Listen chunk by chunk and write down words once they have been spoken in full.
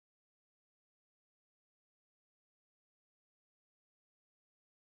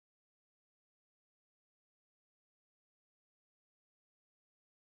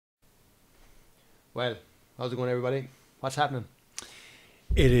Well, how's it going, everybody? What's happening?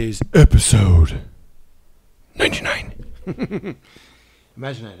 It is episode 99.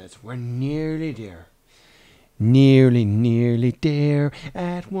 Imagine that, lads. We're nearly there. Nearly there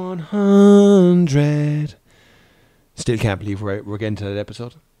at 100. Still can't believe we're getting to that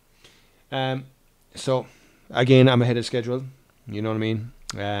episode. So, again, I'm ahead of schedule. You know what I mean?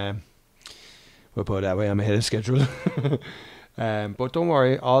 We'll put it that way, I'm ahead of schedule. But don't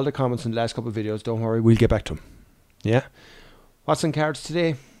worry, all the comments in the last couple of videos, don't worry, we'll get back to them. Yeah? What's in cards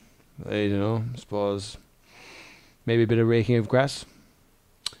today? I don't know, I suppose maybe a bit of raking of grass.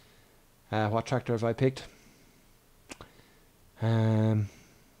 What tractor have I picked? You'll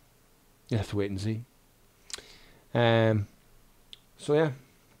have to wait and see. So yeah,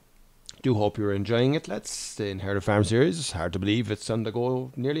 do hope you're enjoying it, lads. The Inherited Farm series. It's hard to believe it's on the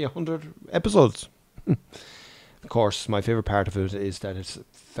go nearly 100 episodes. Of course, my favourite part of it is that it's the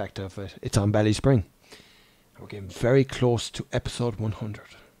fact of it. It's on Ballyspring. We're getting very close to episode 100.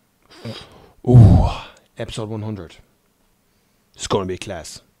 Ooh, episode 100. It's going to be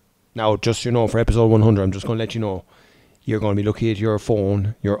class. Now, just, you know, for episode 100, I'm just going to let you know, you're going to be looking at your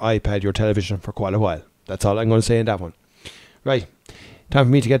phone, your iPad, your television for quite a while. That's all I'm going to say in that one. Right, time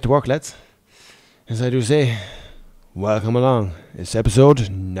for me to get to work, lads. As I do say, welcome along. It's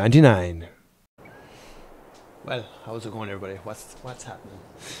episode 99. Well, how's it going, everybody? What's happening?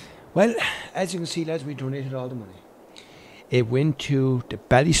 Well, as you can see, lads, we donated all the money. It went to the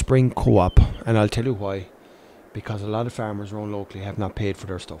Ballyspring Co-op, and I'll tell you why. Because a lot of farmers around locally have not paid for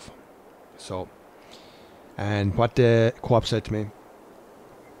their stuff. So, and what the co-op said to me,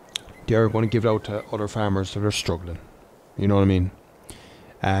 they're going to give it out to other farmers that are struggling. You know what I mean?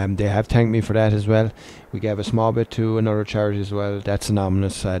 They have thanked me for that as well. We gave a small bit to another charity as well. That's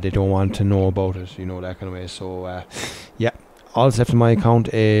anonymous. They don't want to know about it, you know, that kind of way. So, yeah, all that's left in my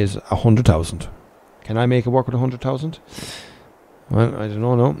account is 100,000. Can I make it work with 100,000? Well, I don't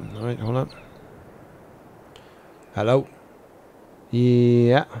know. No. All right, hold on. Hello.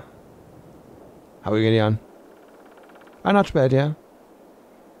 Yeah. How are you getting on? Not too bad, yeah.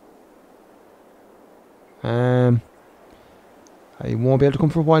 I won't be able to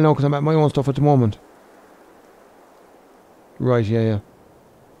come for a while now because I'm at my own stuff at the moment. Right, yeah.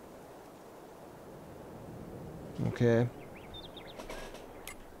 Okay.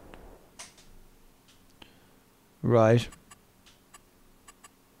 Right.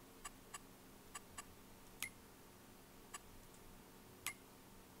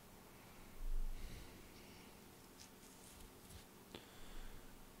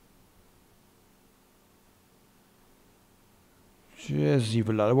 Jeez, you have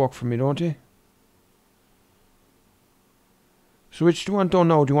a lot of work for me, don't you? So which do you want done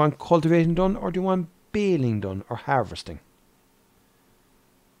now? Do you want cultivating done, or do you want baling done, or harvesting?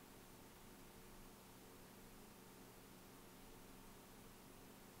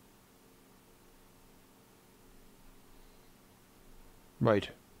 Right.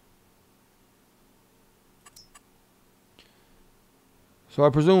 So I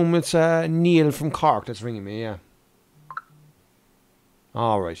presume it's Neil from Cork that's ringing me, yeah.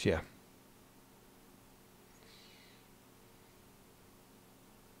 Alright, yeah.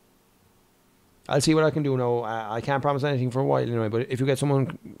 I'll see what I can do now. I can't promise anything for a while anyway, but if you get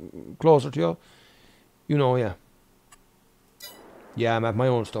someone closer to you, you know, yeah. Yeah, I'm at my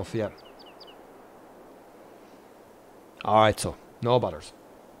own stuff, yeah. Alright, so, no bothers.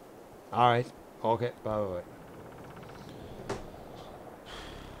 Alright, okay, bye.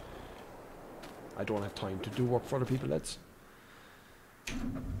 I don't have time to do work for other people, lads.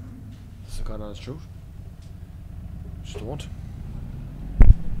 This is the God honest truth. Just don't.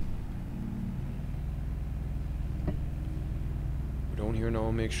 We're down here now,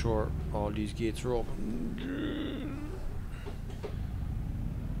 make sure all these gates are open.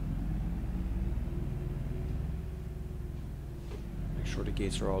 Make sure the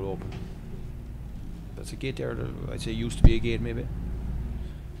gates are all open. That's a gate there, I'd say used to be a gate maybe.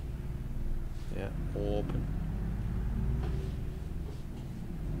 Yeah, open.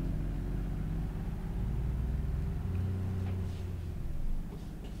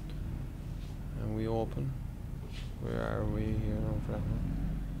 We open. Where are we here now for that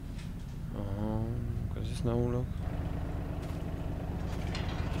one? What is this now, look?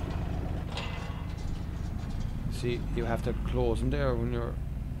 See, you have to close them there when you're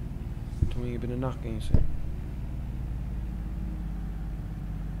doing a bit of knocking, you see.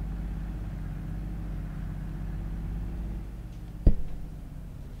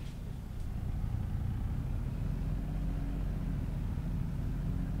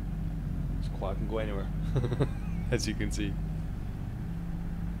 I can go anywhere, as you can see.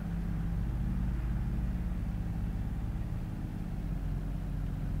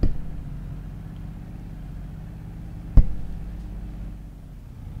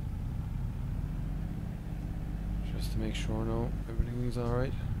 to make sure now everything is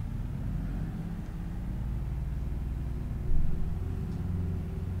alright.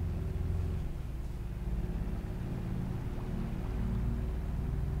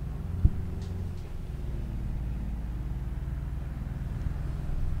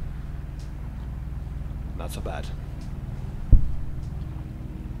 Not so bad.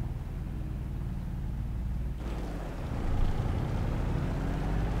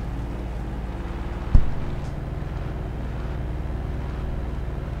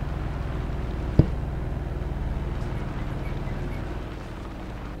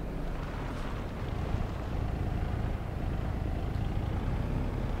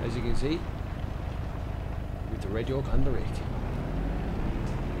 As you can see, with the red yoke on the rake.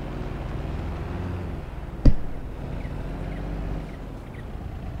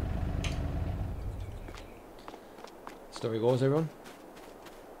 Story goes, everyone.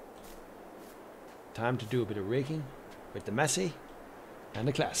 Time to do a bit of raking with the Massey and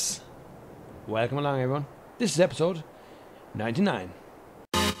the class. Welcome along, everyone. This is episode 99.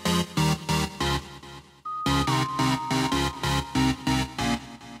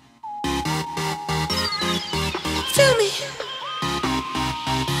 Feel me.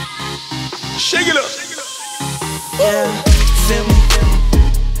 Shake it up. Yeah, feel me.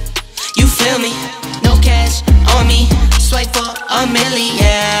 You feel me? No cash on me. Swipe for a milli.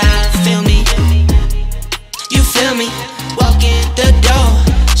 Yeah, feel me. You feel me? Walk in the door.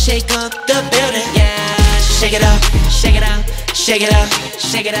 Shake up the building. Yeah, shake it up. Shake it up. Shake it up.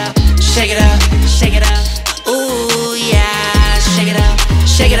 Shake it up. Shake it up. Shake it up. Ooh, yeah. Shake it up.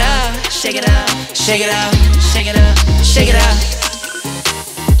 Shake it up. Shake it up. Shake it up. Shake it up. Shake it up.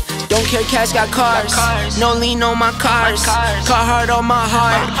 Don't care, cash got cars. No lean on my cars. Carhartt on my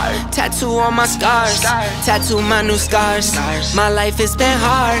heart. Tattoo on my scars. Tattoo my new scars. My life has been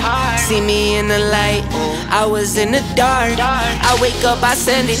hard. See me in the light. I was in the dark. I wake up, I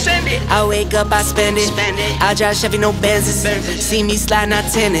send it. I wake up, I spend it. I drive Chevy, no Benzes. See me slide, not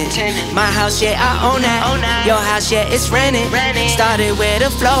tenant. My house, yeah, I own that. Your house, yeah, it's rented. Started where the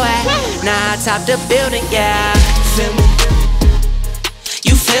flow at. Now I top the building, yeah. Feel me?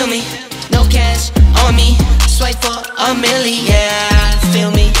 You feel me? No cash on me. Swipe for a milli, yeah.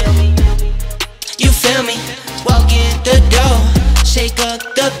 Feel me? You feel me? Walk in the door. Shake up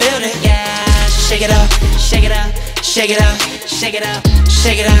the building, yeah. Shake it up, shake it up, shake it up, shake it up,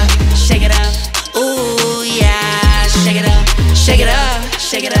 shake it up, shake it up. Ooh, yeah. Shake it up, shake it up,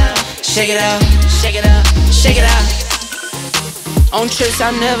 shake it up, shake it up, shake it up, shake it up. On trips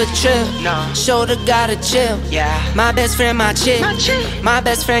I never trip. No. Shoulder gotta chill. Yeah. My best friend, my chick. My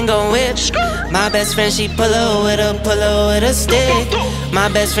best friend gon' whip. My best friend, she pull up with a stick. My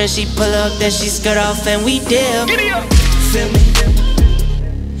best friend, she pull up, then she skirt off and we dip. Feel me?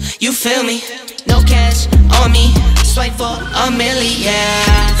 You feel me? No cash on me. Swipe for a milli,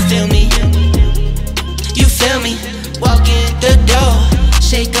 yeah. Feel me? You feel me? Walk in the door.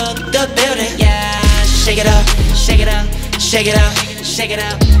 Shake up the building, yeah. Shake it up, shake it up. Shake it up, shake it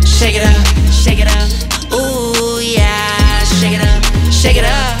up, shake it up, shake it up. Ooh, yeah. Shake it up, shake it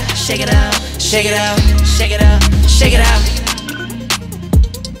up, shake it up, shake it up, shake it up, shake it up.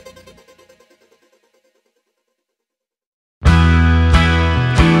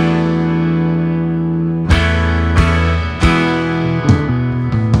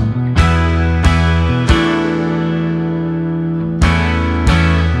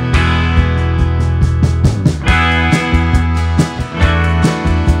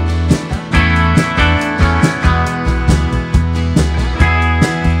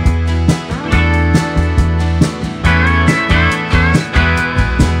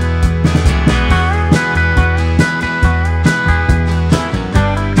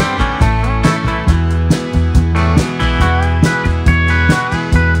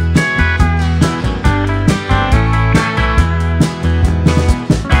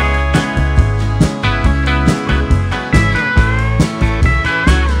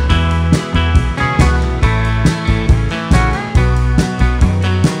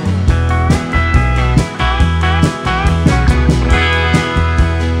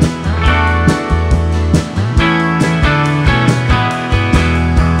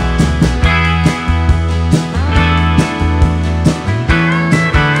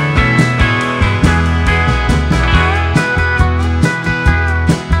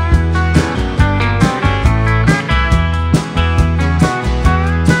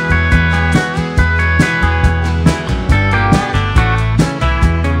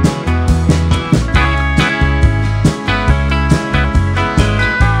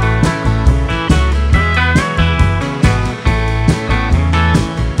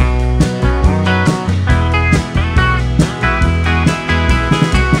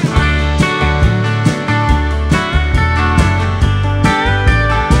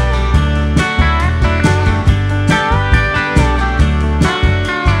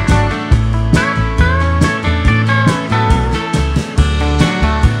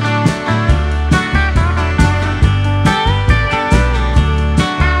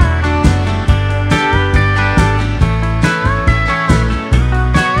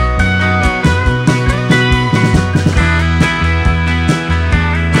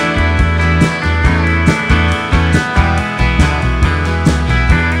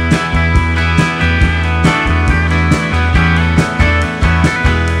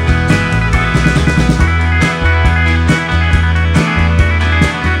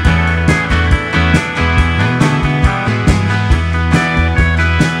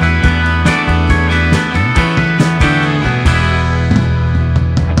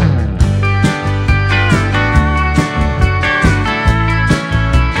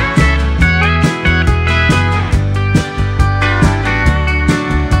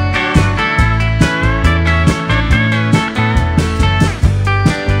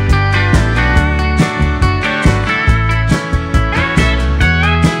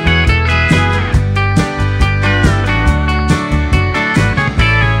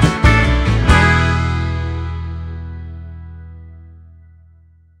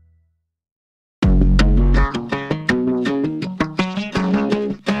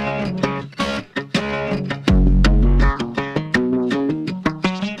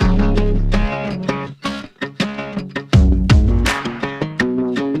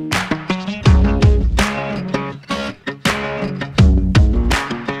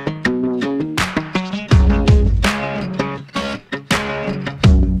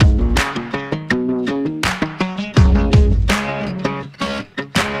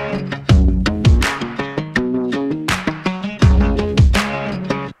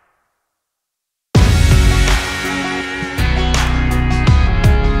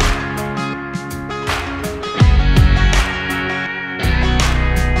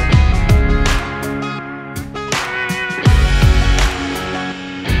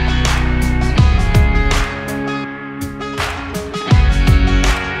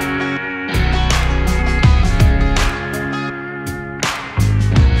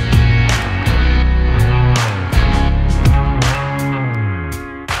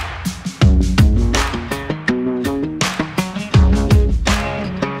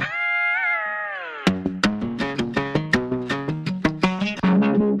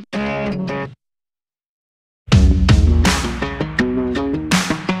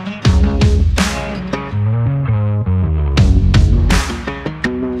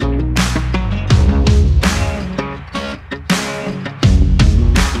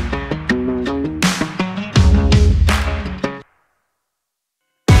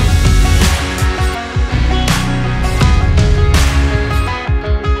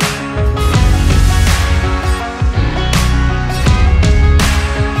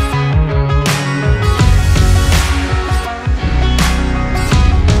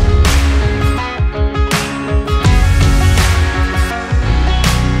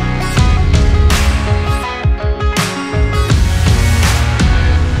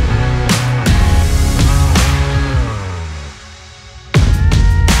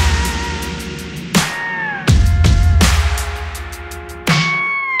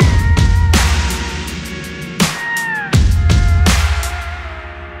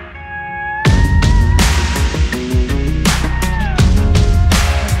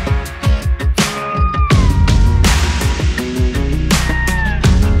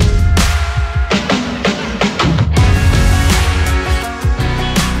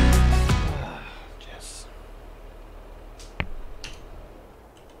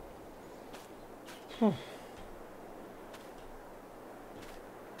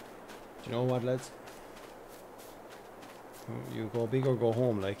 You know what, lads? You go big or go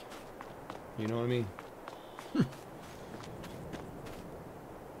home, like. You know what I mean?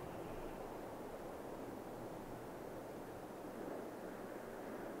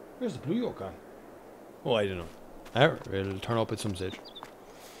 Where's the blue yolk gone? Oh, I don't know. There, it'll turn up at some stage.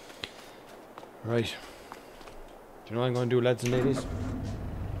 Right. Do you know what I'm going to do, lads and ladies?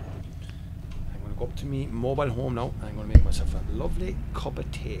 I'm going to go up to me mobile home now. I'm going to make myself a lovely cup of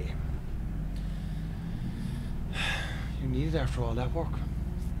tea. You need it after all that work.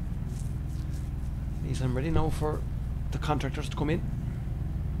 Means I'm ready now for the contractors to come in.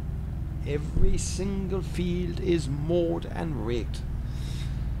 Every single field is mowed and raked.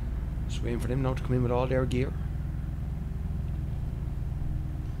 Just waiting for them now to come in with all their gear.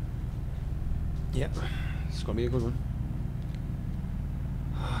 Yeah, it's going to be a good one.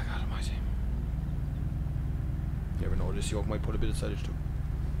 Oh, God almighty. You never know, this yoke might put a bit of silage too.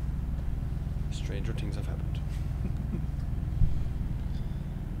 Stranger things have happened.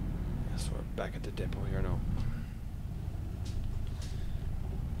 Yes, we're back at the depot here now.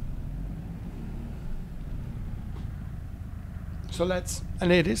 So lads and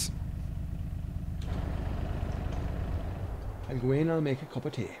ladies, I'll go in and I'll make a cup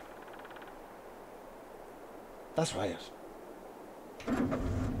of tea. That's right.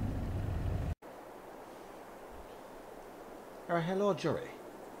 Hello, Jerry.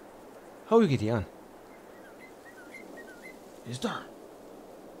 How are you getting on? Is there? Are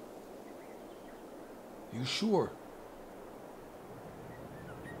you sure?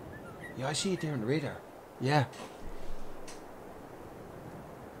 Yeah, I see it there on the radar. Yeah.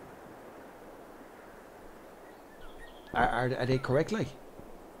 Are they correct, like?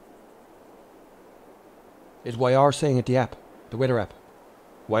 Is YR saying it the app? The weather app?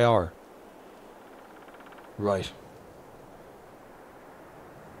 YR. Right.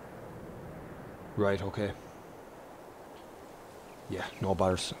 Right, okay. Yeah, no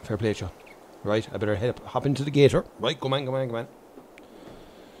bothers. Fair play to you. Right, I better hop into the gator. Right, come on, come on, come on.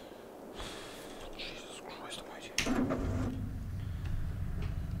 Jesus Christ almighty.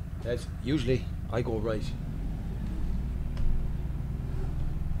 That's usually I go right.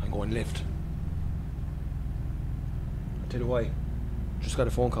 I'm going left. I'll tell you why. Just got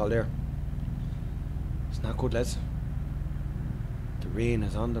a phone call there. It's not good, lads. The rain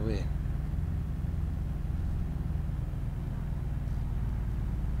is on the way.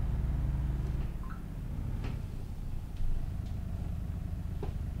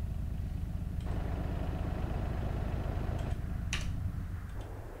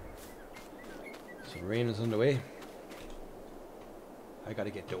 So the rain is on the way. I gotta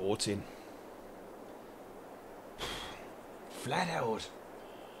get the oats in. Flat out.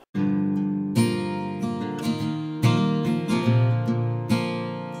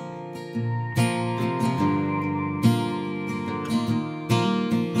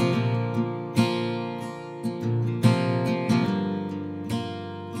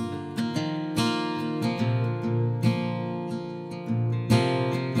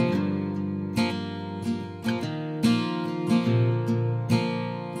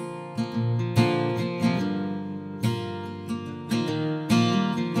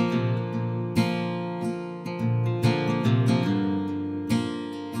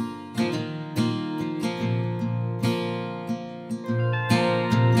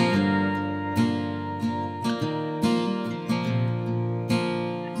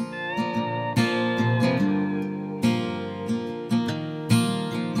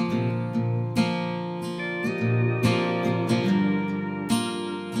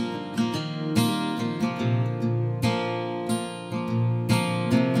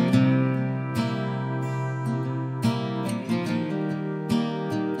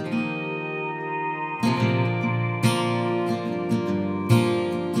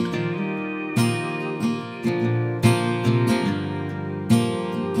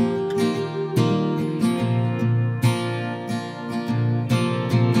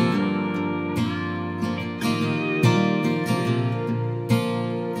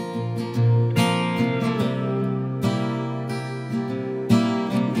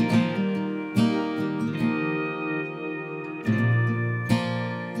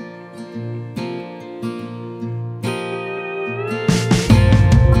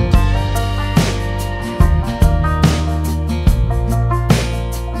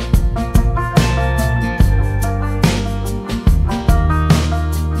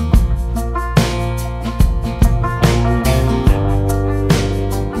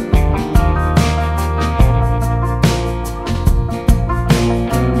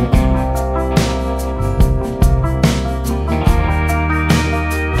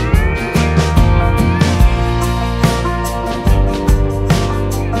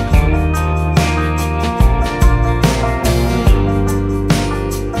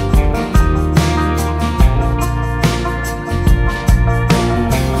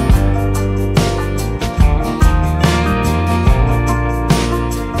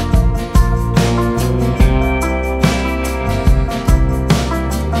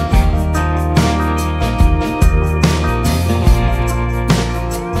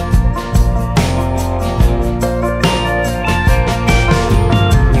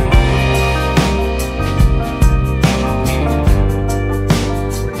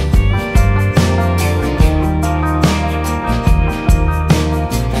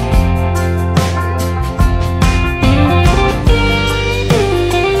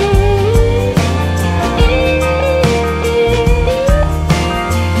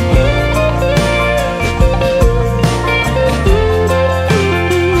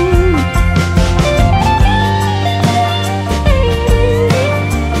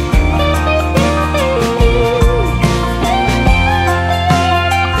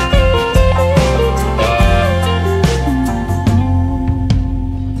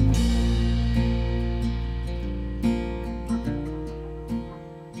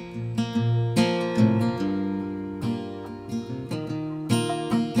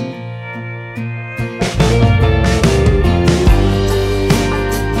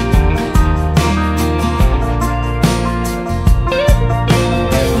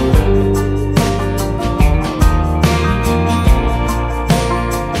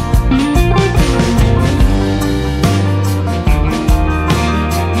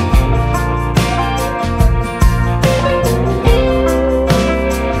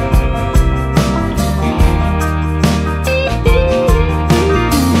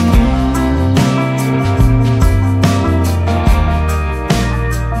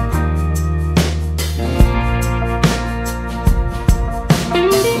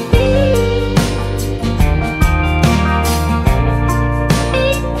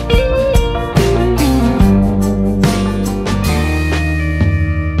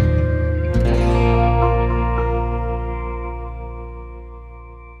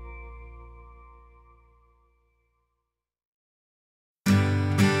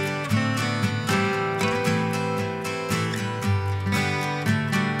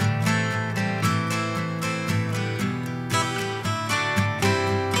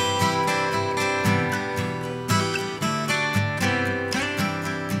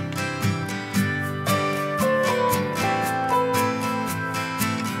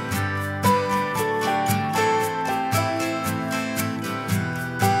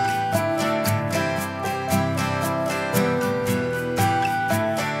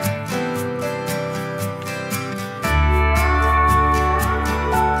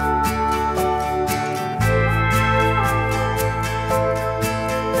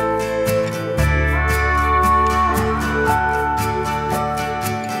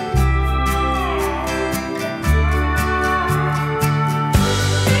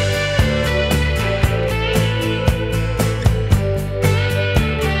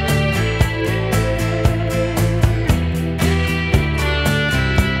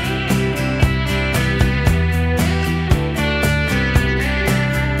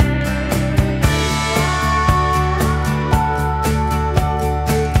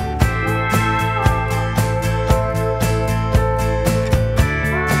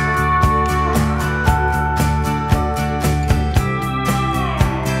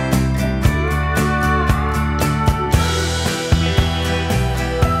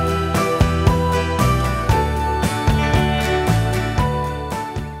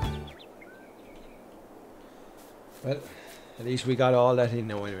 least we got all that in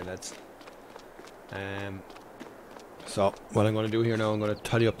now anyway, lads. So what I'm going to do here now, I'm going to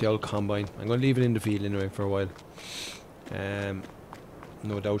tally up the old combine. I'm going to leave it in the field anyway for a while.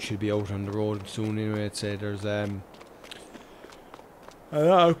 No doubt she'll be out on the road soon anyway. I'd say there's a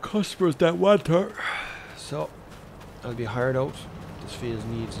lot of customers that want her. So I'll be hired out. This field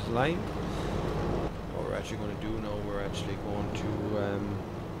needs a line. What we're actually going to do now, we're actually going to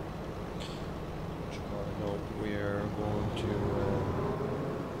what you call it now? We're going to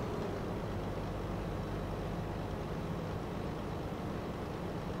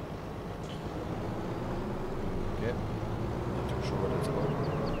okay. Not too sure what that's about.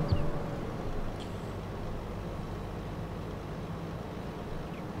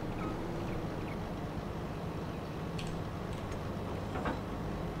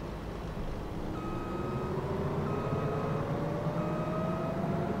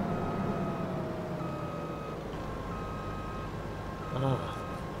 Ah,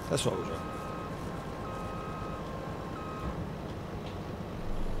 that's what we're doing.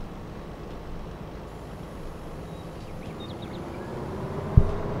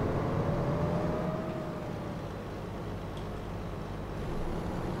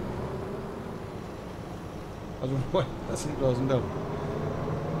 I don't know why that's it doesn't do.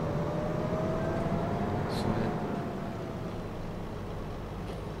 So then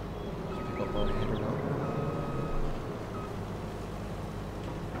pick up our header now.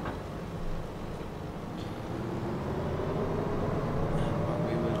 And what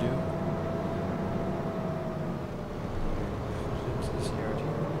we will do, put it into this yard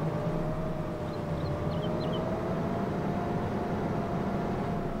here.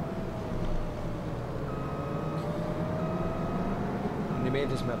 When they made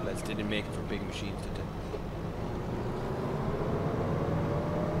this map, lads, they didn't make it for big machines, did they?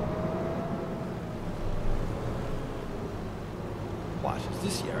 What is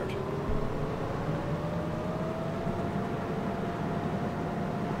this yard?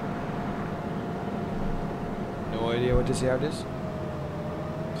 No idea what this yard is.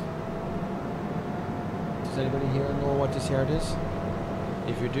 Does anybody here know what this yard is?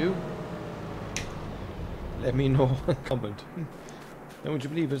 If you do, let me know in comment. And would you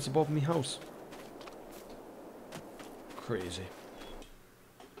believe it's above me house? Crazy.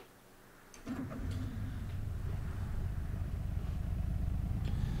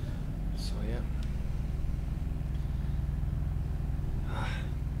 So yeah.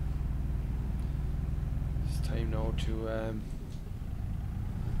 It's time now to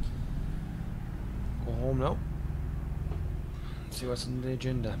go home now. See what's on the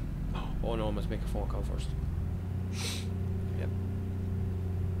agenda. Oh no, I must make a phone call first. Yep.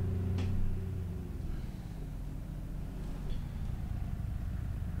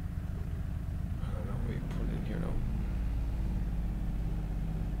 I don't know what we put in here now.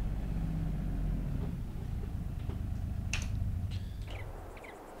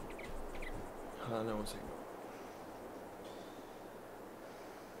 Hold on, one second.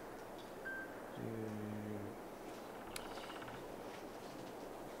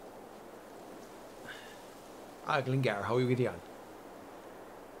 Glengar, how are you getting on?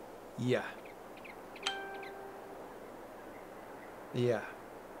 Yeah. Yeah.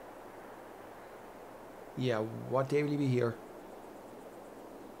 Yeah, what day will you be here?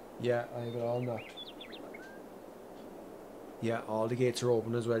 Yeah, I have it all knocked. Yeah, all the gates are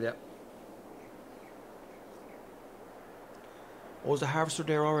open as well, yeah. Oh, is the harvester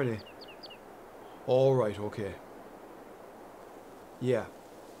there already? All right, okay. Yeah.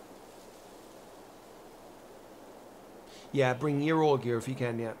 Yeah, bring your old gear if you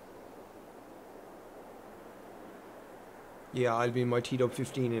can, yeah. Yeah, I'll be in my teed up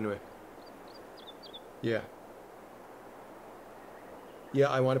 15 anyway. Yeah. Yeah,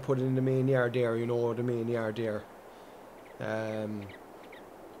 I want to put it in the main yard there, you know, the main yard there.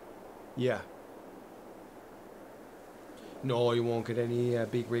 Yeah. No, you won't get any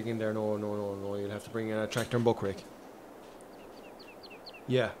big rig in there, no. You'll have to bring in a tractor and buck rake.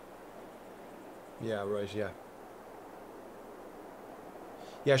 Yeah. Yeah, right, yeah.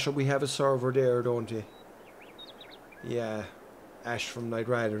 Yeah, should we have a server there, don't you? Yeah. Ash from Night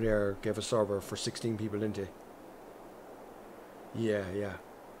Rider there gave a server for 16 people, didn't he? Yeah, yeah.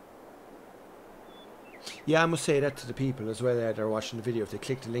 Yeah, I must say that to the people as well that are watching the video. If they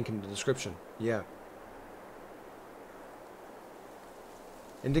click the link in the description. Yeah.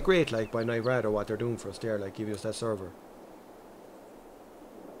 Isn't it great, like, by Night Rider, what they're doing for us there, like, give us that server?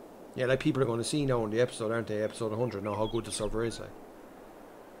 Yeah, like, people are going to see now in the episode, aren't they? Episode 100, now how good the server is, like.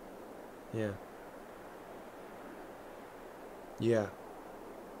 Yeah. Yeah.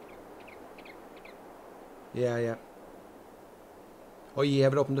 Yeah, yeah. Oh, you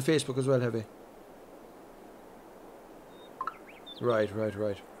have it up on the Facebook as well, have you? Right.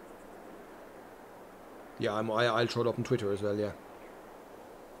 Yeah, I'll throw it up on Twitter as well, yeah.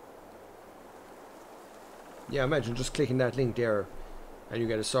 Yeah, imagine just clicking that link there and you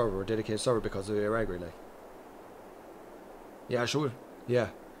get a server, a dedicated server because of your agri, like. Yeah, sure. Yeah.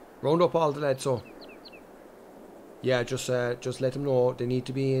 Round up all the lads, so. Yeah, just let them know they need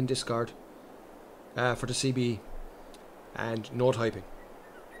to be in Discord for the CB and no typing.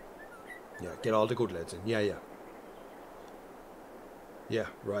 Yeah, get all the good lads in. Yeah. Yeah,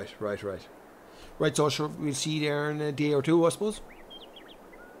 right. Right, so sure, we'll see you there in a day or two, I suppose.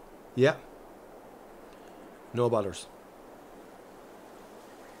 Yeah. No bothers.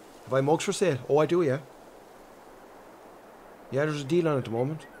 Have I mugs for sale? Oh, I do, yeah. Yeah, there's a deal on at the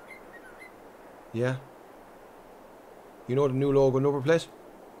moment. Yeah. You know the new logo number plate?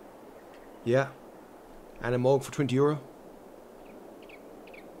 Yeah. And a mug for €20.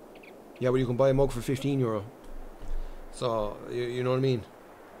 Yeah, well, you can buy a mug for €15. So, you know what I mean?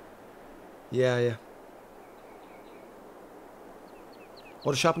 Yeah.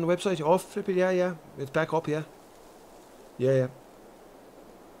 Oh, the shop on the website? Oh, flip it, yeah. It's back up, yeah. Yeah.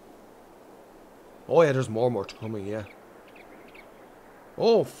 Oh, yeah, there's more merch coming, yeah.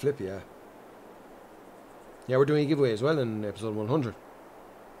 Oh, flip, yeah. Yeah, we're doing a giveaway as well in episode 100.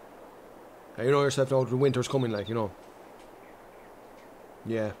 Now, you know yourself now, the winter's coming, like, you know.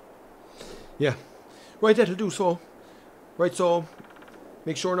 Yeah. Right, that'll do so. Right, so,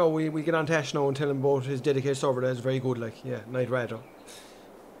 make sure now we get on Tash now and tell him about his dedicated server. That's very good, like, yeah, Night Rado.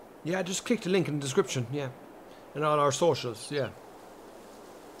 Yeah, just click the link in the description, yeah. And all our socials, yeah.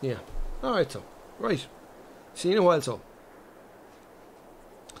 Alright, so. Right. See you in a while, so.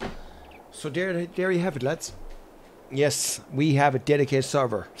 So there you have it, lads. Yes, we have a dedicated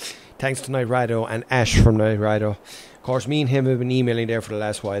server. Thanks to Night Rado and Ash from Night Rado. Of course, me and him have been emailing there for the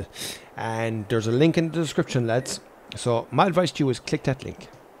last while. And there's a link in the description, lads. So my advice to you is click that link.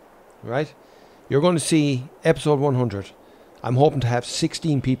 Right? You're going to see episode 100. I'm hoping to have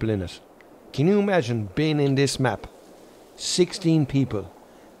 16 people in it. Can you imagine being in this map? 16 people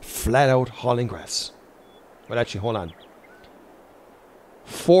flat out hauling grass. Well, actually, hold on.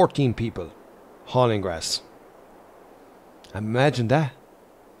 14 people hauling grass. Imagine that.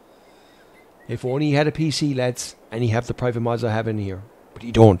 If only you had a PC, lads, and you have the private mods I have in here. But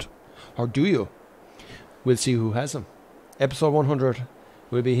you don't. Or do you? We'll see who has them. Episode 100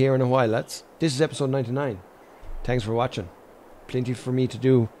 will be here in a while, lads. This is episode 99. Thanks for watching. Plenty for me to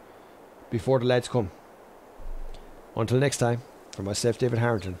do before the lads come. Until next time, for myself, David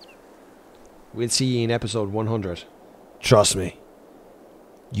Harrington, we'll see you in episode 100. Trust me.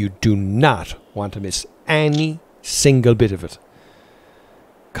 You do not want to miss any single bit of it.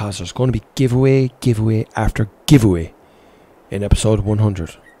 Because there's going to be giveaway after giveaway in episode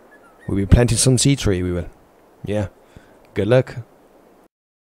 100. We'll be planting some seed tree, we will. Yeah. Good luck.